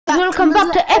Welcome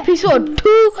back to episode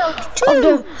 2 of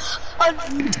the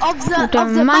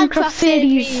Minecraft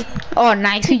series. Oh,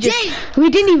 nice. We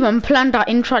didn't even plan that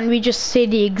intro and we just say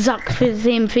the exact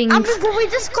same things. But we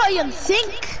just got you in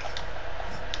sync.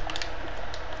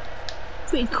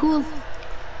 Pretty cool.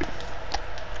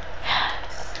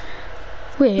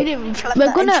 Wait,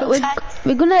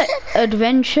 we're gonna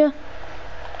adventure.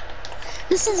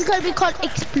 This is gonna be called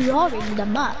exploring the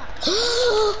map.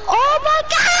 Oh my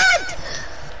god!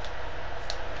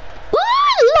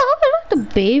 Oh, love the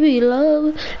baby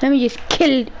love. Let me just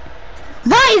kill.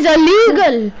 Why is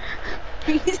illegal?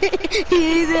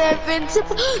 He's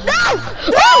invincible. No!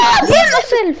 Oh, I hit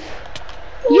myself.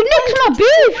 You nicked my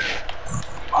beef.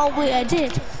 Oh wait, I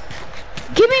did.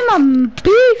 Give me my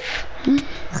beef.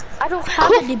 I don't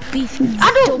have any beef.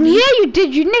 Yeah, you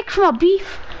did. You nicked my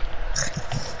beef.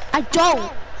 I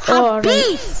don't have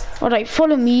beef. Alright,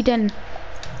 follow me then.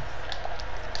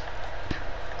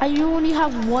 I only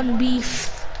have one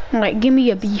beef. Alright, give me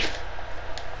your beef.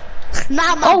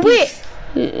 Nah, my beef.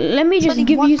 Wait, let me just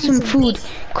give you some food.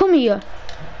 Come here.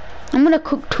 I'm gonna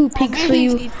cook 2 pigs for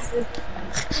you.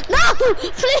 No,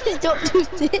 please don't do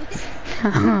this.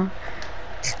 I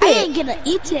ain't gonna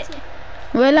eat it.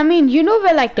 Well, I mean, you know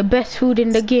we're like the best food in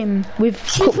the game. We've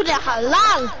keep it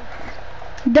halal.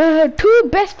 The 3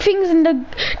 best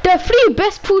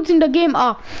foods in the game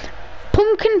are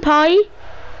pumpkin pie,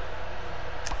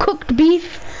 cooked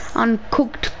beef, and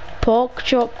cooked pork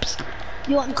chops.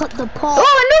 You want to cook the pork?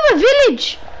 Oh, another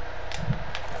village!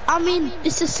 I mean,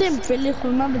 it's the same village,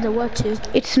 remember there were 2.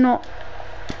 It's not.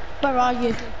 Where are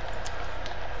you?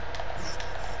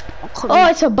 Oh,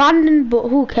 it's abandoned, but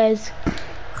who cares?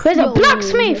 There's a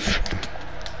blacksmith!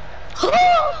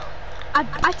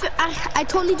 I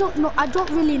totally don't know. I don't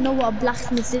really know what a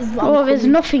blacksmith is. Oh, there's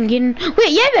nothing in. Wait,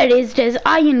 yeah, there is. There's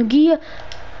iron gear.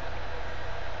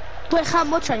 Wait, how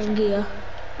much iron gear?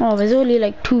 Oh, there's only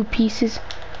like 2 pieces.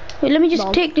 Wait, let me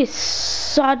just take this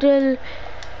saddle.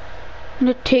 I'm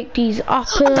gonna take these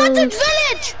apples. Abandoned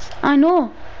village! I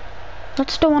know.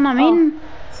 That's the one I'm in.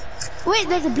 Wait,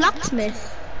 there's a blacksmith.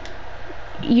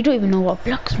 You don't even know what a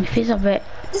blacksmith is, I bet.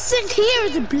 This thing here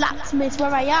is a blacksmith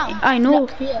where I am. I know.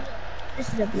 Here.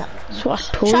 This is a blacksmith. That's what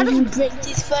I told you. you. Break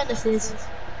these furnaces.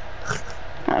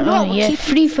 Oh, yeah,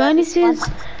 3 furnaces.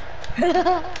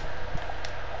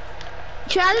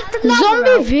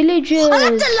 Zombie villagers. I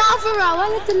let the lava out. I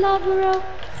let the lava out.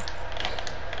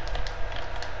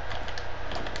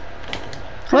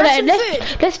 Alright,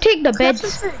 let's take the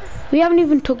beds. We haven't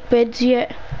even took beds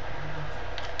yet.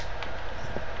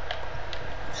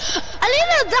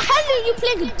 Alina, the hell are you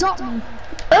playing Dotton?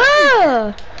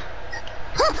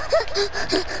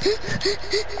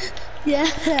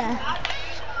 Yeah.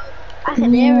 I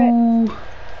can hear it.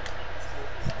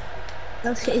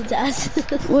 Okay, Dad.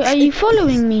 Wait, are you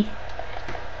following me?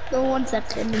 No, 1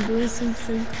 second, I'm doing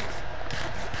something.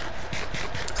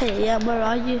 Okay, yeah, where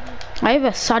are you? I have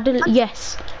a saddle.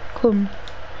 Yes, come.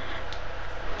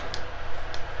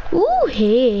 Ooh,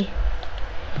 hey.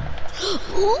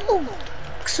 Ooh,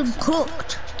 some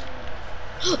cooked.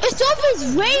 It's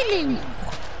always raining.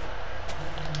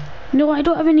 No, I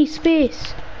don't have any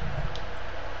space.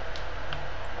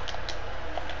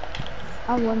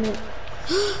 I want it.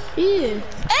 Ew.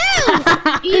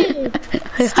 Ew. Ew.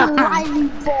 Slimy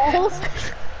balls.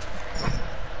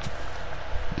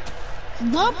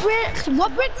 What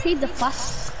brick feeds the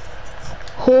fast?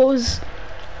 Hose.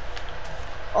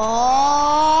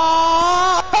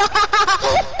 Oh.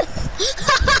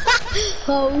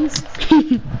 Hose.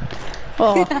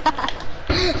 Oh.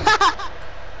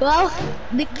 Well,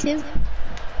 nicked him.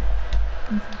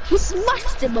 We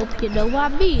smashed him up, you know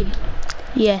what I mean?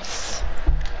 Yes.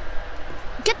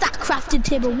 Get that crafting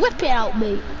table, whip it out,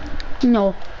 mate.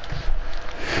 No.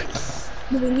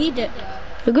 We need it.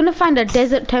 We're gonna find a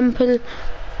desert temple.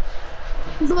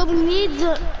 But we need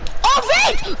the... Oh,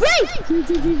 Ray!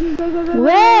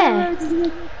 Where?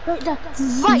 Right there.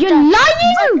 You're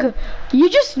lying! You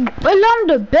just alarmed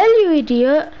the bell, you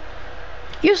idiot.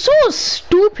 You're so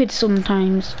stupid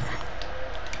sometimes.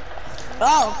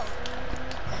 Oh.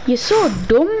 You're so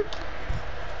dumb.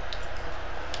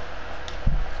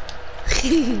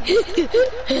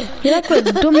 You're like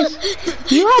the dumbest.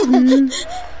 You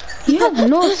have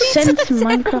no sense in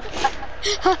Minecraft.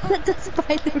 The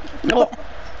spider. Oh.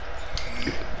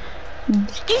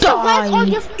 Ethan, where's all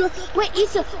your stuff? Wait,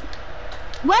 Ethan,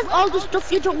 where's all the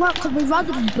stuff you don't want? Because we'd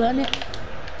rather than burn it.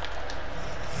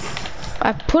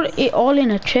 I put it all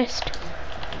in a chest.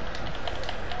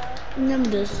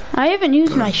 Numbers. I haven't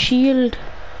used my shield.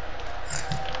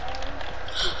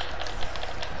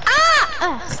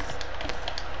 Ah!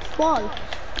 Ball.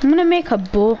 I'm gonna make a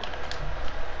bow.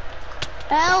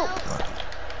 Help!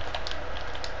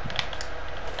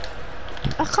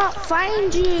 I can't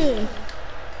find you.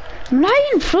 I'm right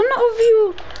in front of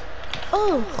you.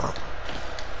 Oh.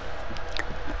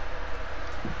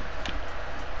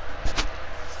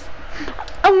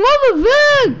 Another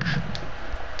bag.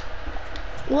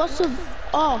 What's a...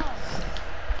 Oh.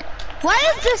 Why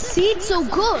is this seed so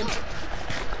good?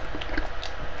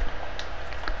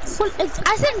 Well,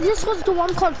 I think this was the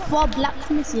one called For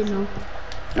Blacksmith, you know.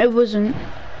 It wasn't.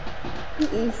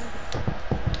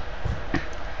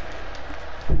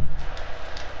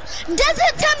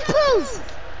 Desert temples!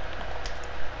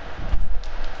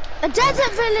 A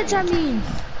desert village, I mean.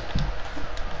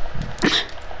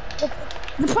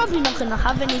 They're probably not gonna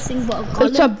have anything but a golem.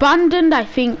 It's abandoned, I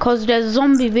think, because there's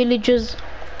zombie villages.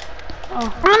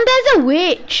 Oh. And there's a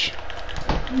witch.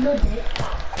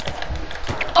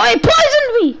 Oh, it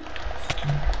poisoned me!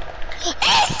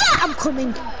 I'm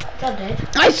coming.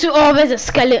 I saw. Oh, there's a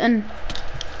skeleton.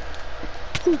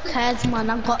 Who cares, man?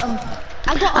 I got him.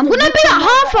 I'm gonna be at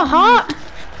half a heart.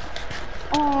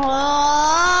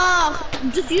 Oh,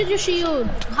 just use your shield.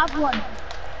 Have one.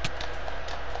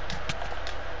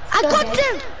 I got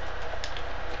him.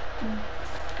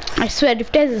 I swear,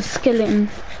 if there's a skeleton.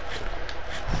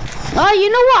 Oh, you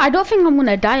know what? I don't think I'm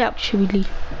gonna die actually.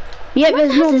 Yeah,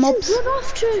 there's no mobs. Run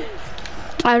off to?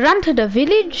 I ran to the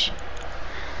village.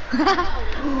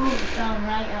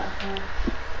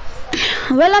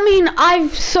 Well, I mean,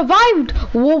 I've survived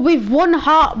with 1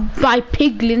 heart by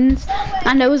piglins,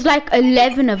 and there was like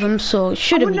 11 of them, so it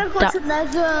shouldn't be that.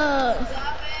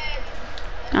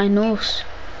 I know.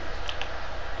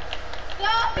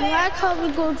 Why can't we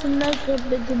go to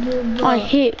nether? I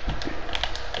hate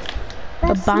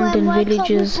abandoned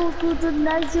villages.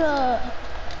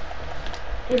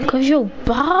 Because you're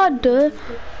bad.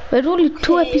 We're only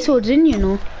 2 episodes in, you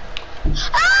know.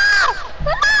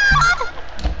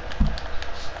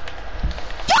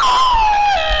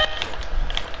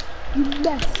 You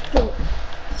messed up.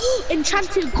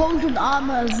 Enchanted golden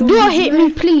armor. Don't hit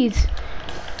me, please.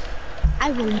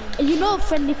 I will. You know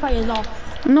friendly fire's off.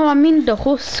 No, I mean the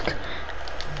husk.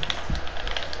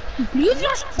 Use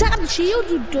your damn shield,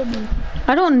 you dummy.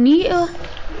 I don't need it.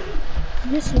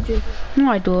 Yes, you do.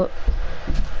 No, I don't.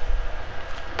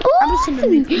 I'm just gonna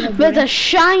leave you. There's a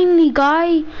shiny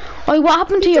guy. Oh, what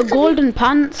happened to your golden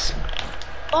pants?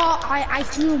 Oh, I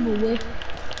threw them away.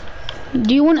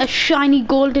 Do you want a shiny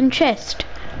golden chest?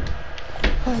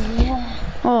 Oh, yeah.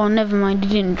 Oh, never mind.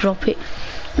 You didn't drop it.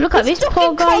 Look at this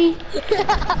poor guy.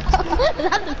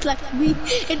 That looks like me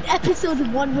in episode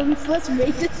 1 when we first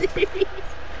made the series.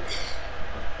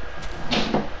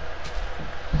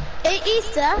 Hey,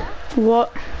 Easter.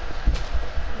 What?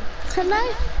 Can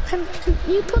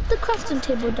you put the crafting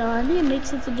table down? It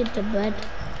makes you forget the bread.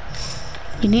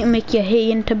 You need to make your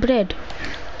hay into bread.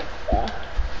 Yeah.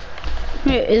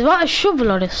 Wait, is that a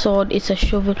shovel or a sword? It's a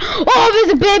shovel. Oh,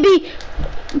 there's a baby!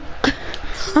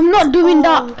 I'm not doing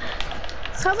that.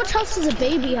 How much health does a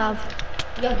baby have?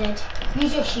 You're dead.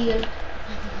 Use your shield.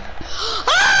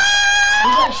 Ah!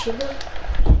 You got a shovel?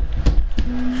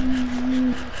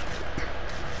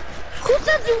 Who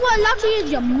said you were allowed to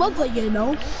use your mother, you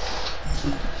know?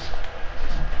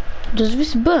 Does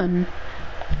this burn?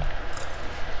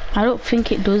 I don't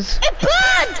think it does. It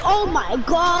burned! Oh my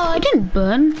god! It didn't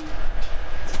burn.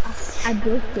 I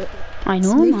broke it. I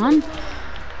know, man.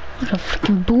 What a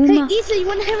freaking boomer. Hey, Ethan, you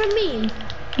wanna hear a meme?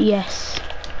 Yes.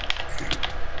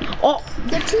 Oh,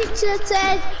 The teacher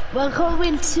said we're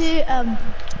going to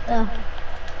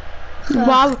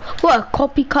wow, what a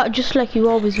copycat, just like you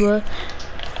always were.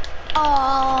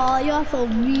 Oh, you're so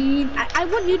mean. I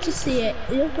want you to see it.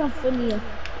 It's not funny.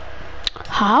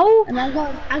 How? And I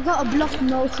got a blocked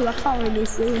nose, so I can't really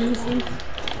see anything.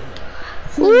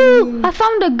 Ooh, I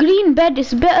found a green bed.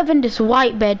 It's better than this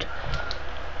white bed.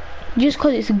 Just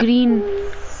cause it's green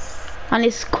and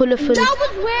it's colourful. That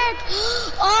was weird.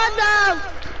 Oh no!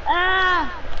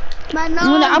 Ah, my nose.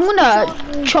 I'm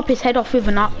gonna chop his head off with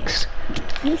an axe.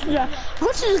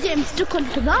 What's this game stuck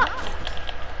onto that?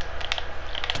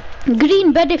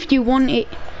 Green bed if you want it.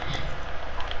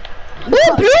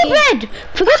 Oh, blue bed!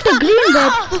 Forget the green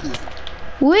bed.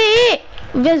 Wait,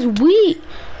 there's wheat.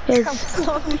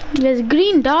 There's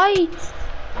green dye.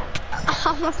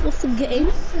 How am I supposed to get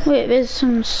in? Wait, there's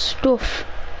some stuff.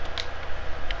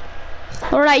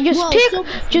 Alright,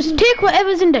 just take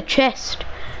whatever's in the chest.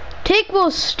 Take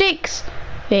those sticks.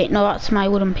 Wait, no, that's my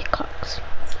wooden pickaxe.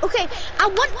 Okay, I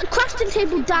want the crafting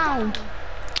table down.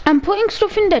 I'm putting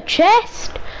stuff in the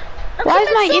chest. Why is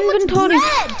my inventory?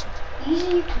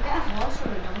 Easy, you can get a horse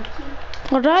or a donkey.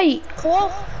 Alright.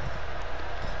 Cool.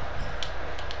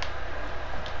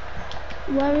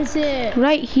 Where is it?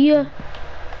 Right here.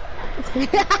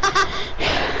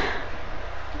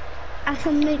 I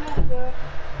can make.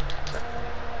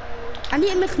 I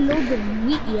need to make loads of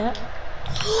wheat yet.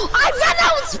 I ran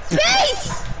out of space!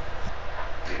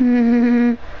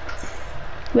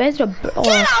 Where's the... Oh.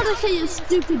 Get out of here, you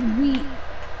stupid wheat.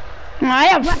 I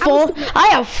have I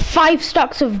have 5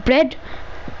 stacks of bread.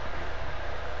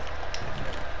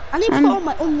 I need to put all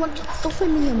my unwanted stuff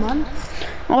in here, man.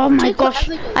 Oh my gosh,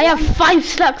 I have 5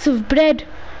 stacks of bread.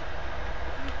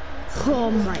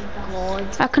 Oh my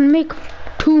god. I can make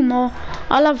 2 more.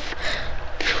 I'll have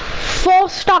 4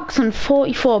 stacks and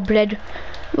 44 bread.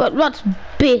 But that's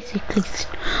basically...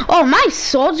 Oh, my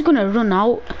sword's gonna run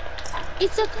out.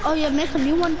 It's a... Oh, yeah, make a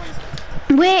new one.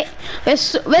 Wait,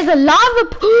 where's a lava...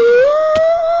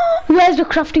 Where's the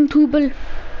crafting table?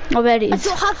 Oh, there it is. I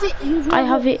don't have it. I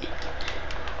have it.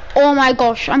 Oh my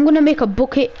gosh, I'm gonna make a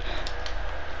bucket.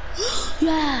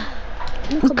 Yeah.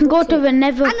 We can go to the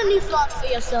nether. And a new floor for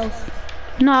yourself.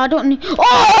 No, I don't need...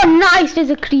 Oh, nice, there's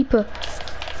a creeper.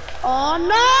 Oh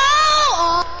no!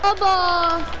 Oh,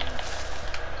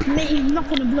 boy. Mate, he's not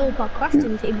gonna blow up our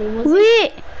crafting table, was he?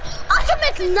 Wait. I can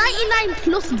make 99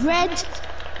 plus bread.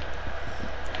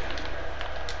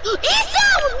 Ethan,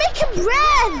 I was making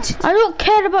bread! I don't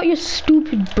care about your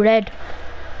stupid bread.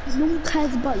 No one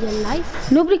cares about your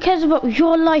life. Nobody cares about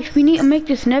your life. We need to make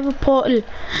this nether portal.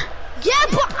 Yeah,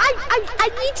 but I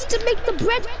needed to make the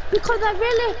bread because I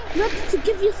really wanted to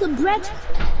give you some bread.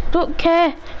 Don't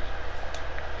care.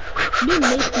 You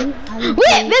make me angry.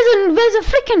 Wait, there's a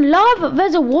freaking lava.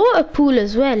 There's a water pool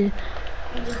as well.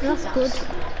 That's good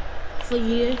for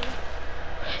you.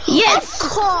 Yes.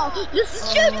 Oh, the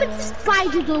stupid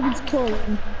spiders always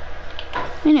come.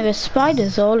 Anyway,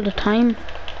 spiders all the time.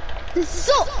 They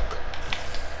suck.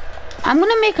 I'm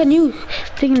gonna make a new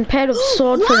freaking pair of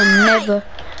sword for the nether.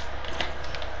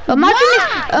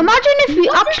 Imagine if we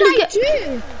actually get.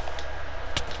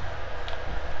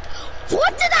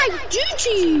 What did I do to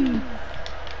you?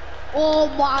 Oh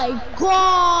my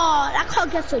god! I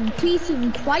can't get some peace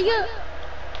and quiet.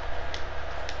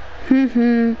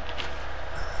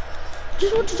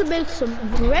 Just wanted to make some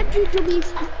bread, you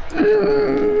dummies.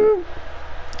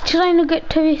 Trying to get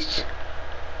to it.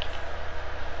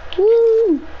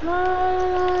 Woo! La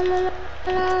la la la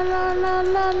la la la la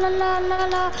la la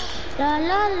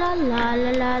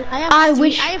la la. I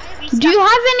wish. Do you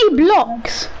have any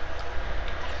blocks?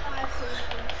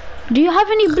 Do you have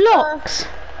any blocks?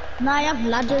 No, I have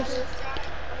ladders.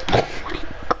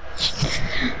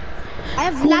 I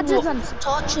have ladders and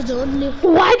torches only.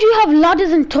 Why do you have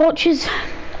ladders and torches?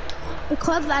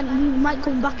 Because we might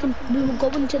come back and we will go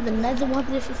into the nether one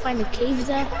if we find a cave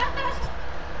there.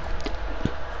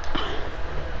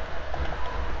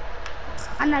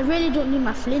 And I really don't need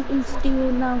my flint and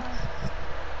steel now.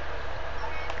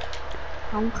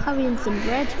 I'm carrying some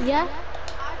bread, yeah?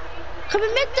 Can we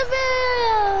make the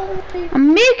veil?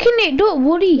 I'm making it, don't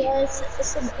worry. Yes,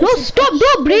 No, stop,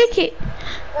 don't break it.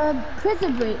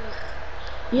 Prison break.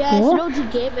 Yeah, What? it's an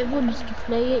OG game, everyone needs to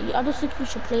play it. I don't think we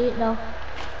should play it now.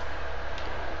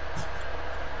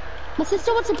 My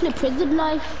sister wants to play Prison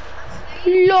Life.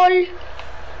 LOL.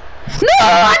 No,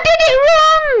 I did it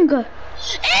wrong.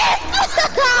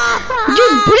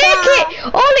 Just break it.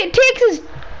 All it takes is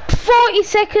 40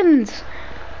 seconds.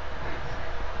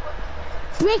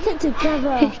 Break it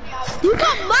together. You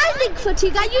got mining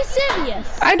fatigue, are you serious?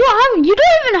 You don't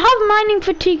even have mining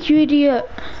fatigue, you idiot.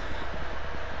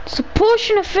 It's a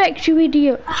potion effect, you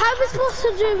idiot. How are we supposed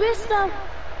to do this now?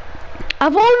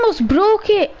 I've almost broke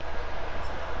it.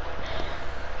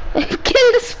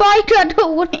 Kill the spider, I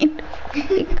don't want it.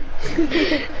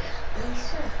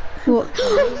 What?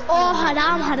 Oh,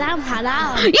 haram, haram,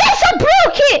 haram. Yes, I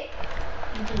broke it!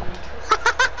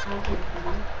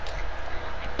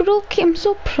 I broke it, I'm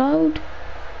so proud.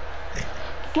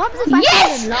 What was the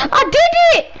Yes! I did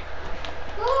it!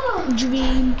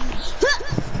 Dream.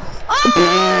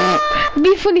 It'd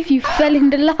be funny if you fell in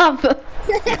the lava.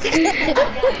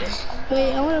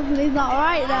 Wait, I want to play that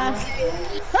right now.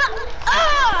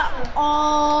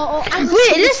 Oh,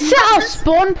 wait, let's set our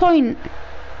spawn point.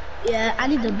 Yeah, I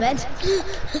need a bed.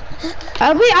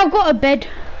 Wait, I've got a bed.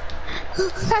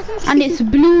 And it's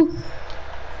blue.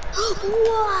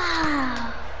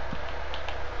 Wow.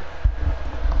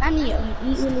 I need to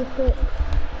eat really quick.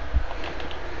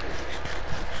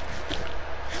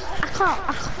 I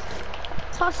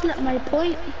can't select my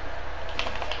point.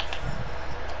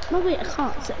 No wait, I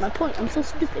can't set my point. I'm so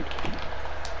stupid.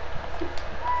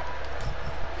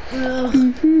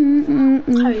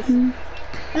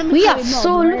 We are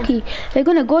so lucky. We're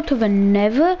gonna go to the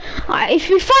nether. If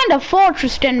we find a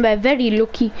fortress, then we're very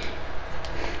lucky.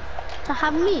 To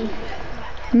have me?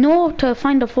 No, to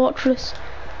find a fortress.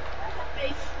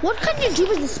 What can you do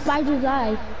with the spider's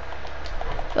eye?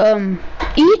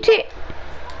 Eat it.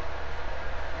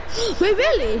 Wait,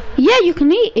 really? Yeah, you can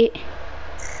eat it.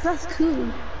 That's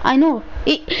cool. I know.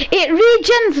 It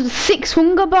regens 6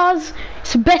 hunger bars.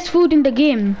 It's the best food in the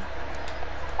game.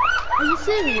 Are you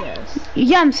serious?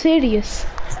 Yeah, I'm serious.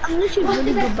 I'm literally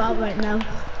running about right now.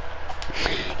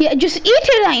 Yeah, just eat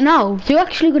it right now. You're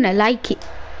actually gonna like it.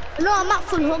 No, I'm at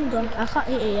full hunger. I can't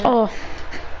eat it yet. Oh.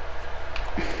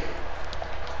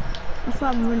 That's why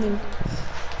I'm running.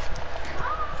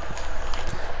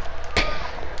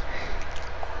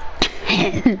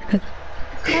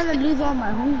 I'm gonna lose all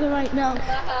my hunger right now.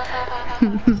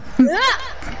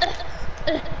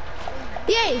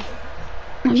 Yay!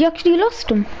 Have you actually lost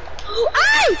them?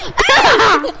 Hey!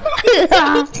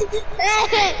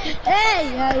 Hey!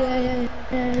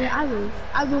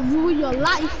 I will ruin your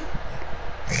life.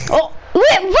 Oh,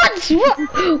 wait, what?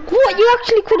 What? You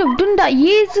actually could have done that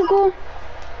years ago.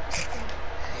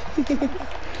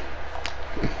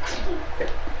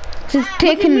 Just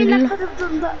taking. I could have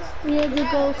done that years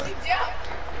ago.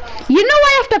 You know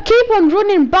I have to keep on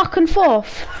running back and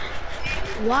forth.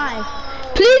 Why?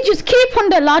 Please just keep on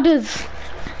the ladders.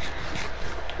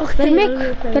 Okay.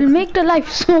 They'll make the life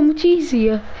so much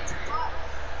easier.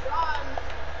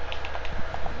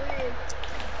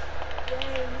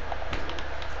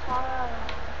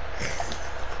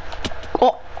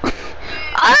 Oh.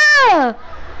 Ah!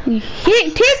 Here,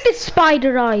 take this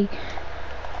spider eye.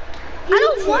 I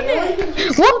don't want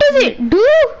it. What does it do?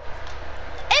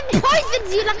 It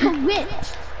poisons you like a witch.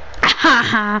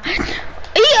 Haha.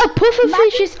 Eat a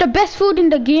pufferfish. It's the best food in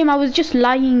the game. I was just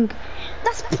lying.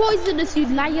 That's poisonous, you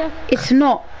liar. It's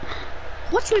not.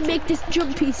 Watch me make this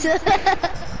jumpy, sir.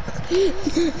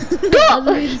 Don't.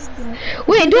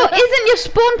 Wait, isn't your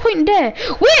spawn point there?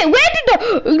 Wait, where did the...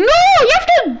 No, you have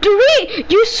to do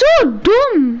it. You're so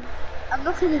dumb. I'm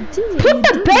not gonna do it. Put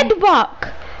the bed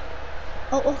back.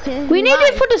 Oh, okay. We need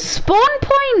it for the spawn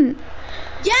point.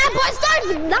 Yeah, but it's not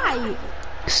even night.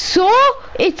 So,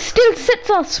 it still sits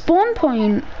at spawn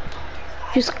point.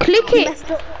 Just click it.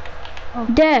 Oh.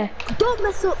 There. Don't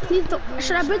mess up, please don't.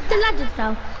 Should I break the ladders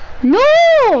now?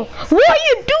 No! What are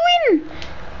you doing?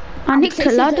 I need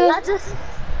the ladder. I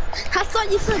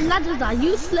thought you said ladders are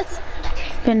useless.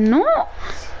 But no.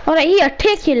 Alright, here,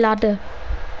 take your ladder.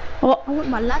 Oh. I want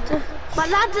my ladder. My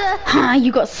ladder! Ha,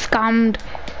 you got scammed.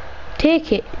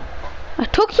 Take it. I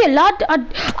took your ladder.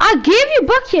 I gave you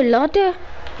back your ladder.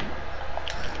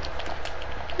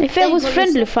 If it was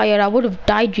friendly fire, I would have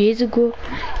died years ago.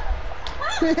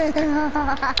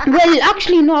 Well,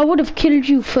 actually, no, I would have killed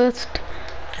you first.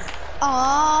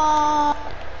 Oh.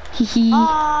 Hehe.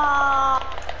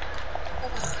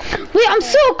 Wait, I'm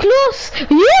so close.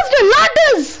 Use the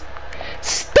ladders.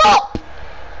 Stop.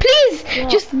 Please,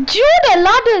 just do the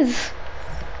ladders.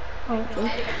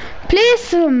 Okay.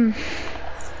 Place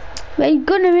we're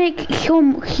gonna make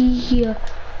him here.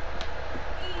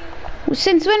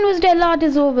 Since when was there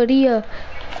ladders over here?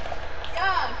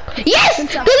 Yes!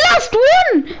 The last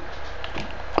one!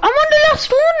 I'm on the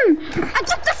last one! I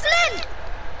got the flint!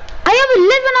 I have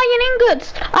 11 iron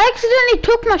ingots! I accidentally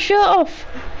took my shirt off.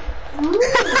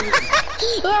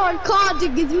 Oh, I'm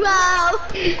carding as well!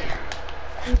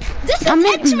 This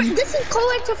is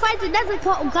going to find the nether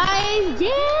portal, guys!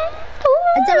 Yeah!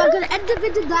 And then we're gonna end the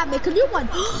video that, make a new one!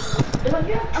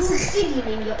 I'm singing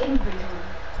in your inventory.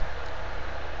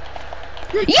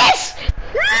 Yes!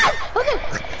 Okay!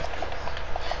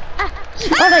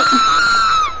 Alright.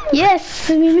 Yes,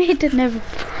 we made it never.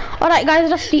 Alright guys,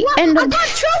 that's the end of I got a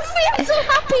trophy, I'm so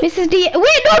happy! This is the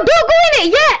wait, no, don't go in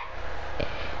it yet!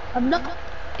 I'm not.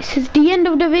 This is the end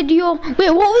of the video. Wait,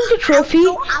 what was the trophy?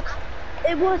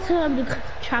 It was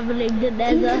traveling the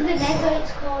nether. Into the nether,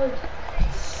 it's called.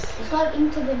 It's called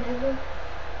Into the Nether.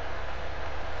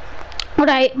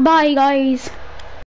 Alright, bye guys.